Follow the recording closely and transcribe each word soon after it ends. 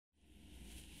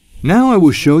Now I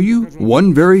will show you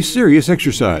one very serious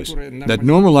exercise that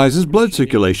normalizes blood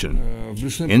circulation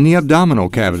in the abdominal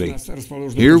cavity.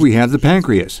 Here we have the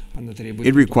pancreas.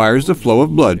 It requires the flow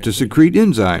of blood to secrete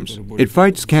enzymes. It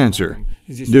fights cancer.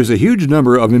 There's a huge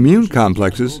number of immune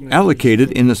complexes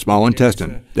allocated in the small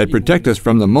intestine that protect us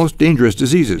from the most dangerous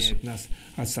diseases.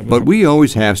 But we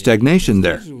always have stagnation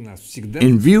there.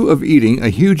 In view of eating a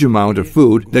huge amount of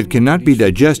food that cannot be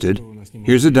digested,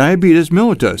 here's a diabetes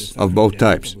mellitus of both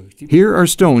types. Here are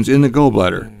stones in the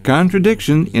gallbladder.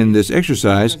 Contradiction in this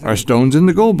exercise are stones in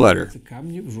the gallbladder.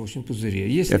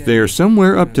 If they are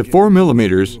somewhere up to 4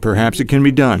 millimeters, perhaps it can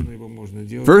be done.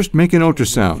 First, make an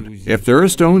ultrasound. If there are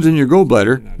stones in your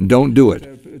gallbladder, don't do it.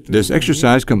 This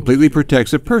exercise completely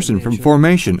protects a person from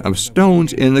formation of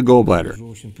stones in the gallbladder.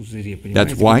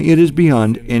 That's why it is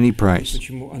beyond any price.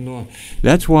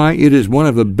 That's why it is one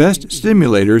of the best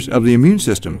stimulators of the immune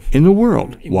system in the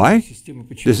world. Why?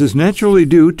 This is naturally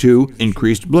due to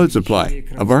increased blood supply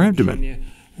of our abdomen.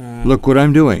 Look what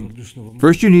I'm doing.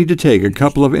 First, you need to take a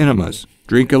couple of enemas.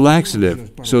 Drink a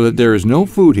laxative so that there is no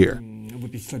food here.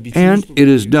 And it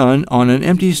is done on an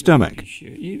empty stomach.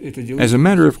 As a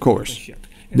matter of course,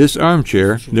 this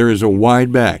armchair, there is a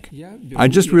wide back. I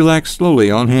just relax slowly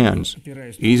on hands.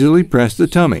 Easily press the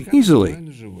tummy. Easily.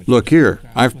 Look here,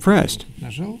 I've pressed.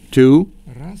 2,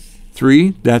 3,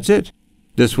 that's it.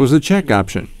 This was the check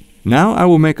option. Now I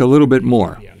will make a little bit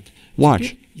more.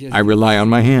 Watch. I rely on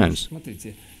my hands.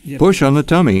 Push on the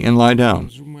tummy and lie down.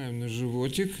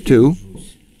 2,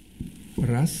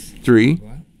 3,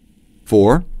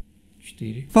 4,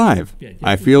 5.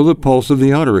 I feel the pulse of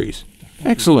the arteries.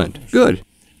 Excellent. Good.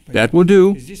 That will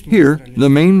do. Here, the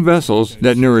main vessels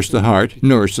that nourish the heart,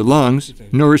 nourish the lungs,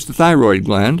 nourish the thyroid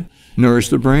gland, nourish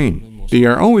the brain. They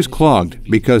are always clogged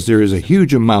because there is a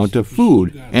huge amount of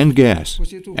food and gas.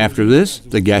 After this,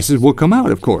 the gases will come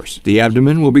out, of course. The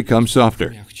abdomen will become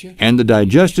softer, and the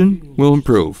digestion will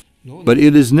improve. But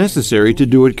it is necessary to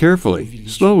do it carefully,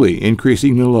 slowly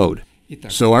increasing the load.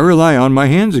 So I rely on my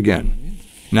hands again.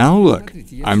 Now look,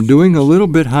 I'm doing a little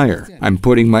bit higher. I'm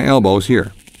putting my elbows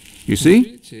here. You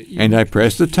see? And I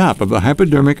press the top of the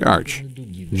hypodermic arch,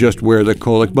 just where the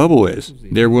colic bubble is.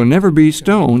 There will never be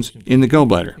stones in the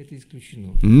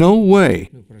gallbladder. No way.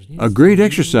 A great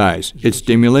exercise. It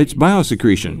stimulates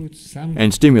biosecretion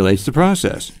and stimulates the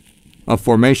process of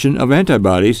formation of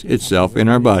antibodies itself in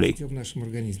our body.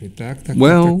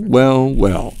 Well, well,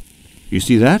 well. You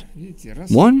see that?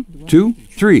 1, 2,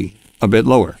 3. A bit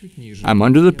lower. I'm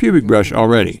under the pubic brush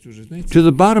already. To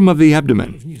the bottom of the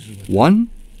abdomen. 1,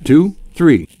 2,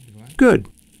 3. Good.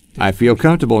 I feel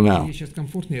comfortable now.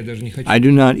 I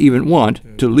do not even want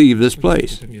to leave this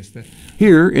place.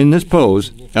 Here, in this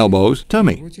pose, elbows,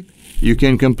 tummy. You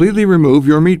can completely remove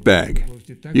your meat bag.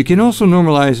 You can also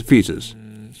normalize feces.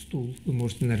 You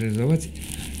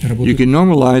can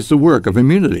normalize the work of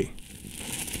immunity.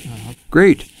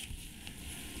 Great.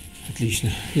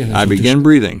 I begin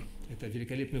breathing.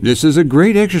 This is a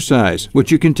great exercise,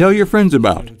 which you can tell your friends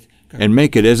about, and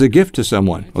make it as a gift to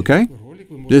someone, okay?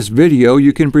 This video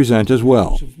you can present as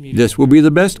well. This will be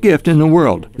the best gift in the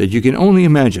world that you can only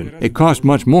imagine. It costs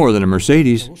much more than a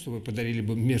Mercedes.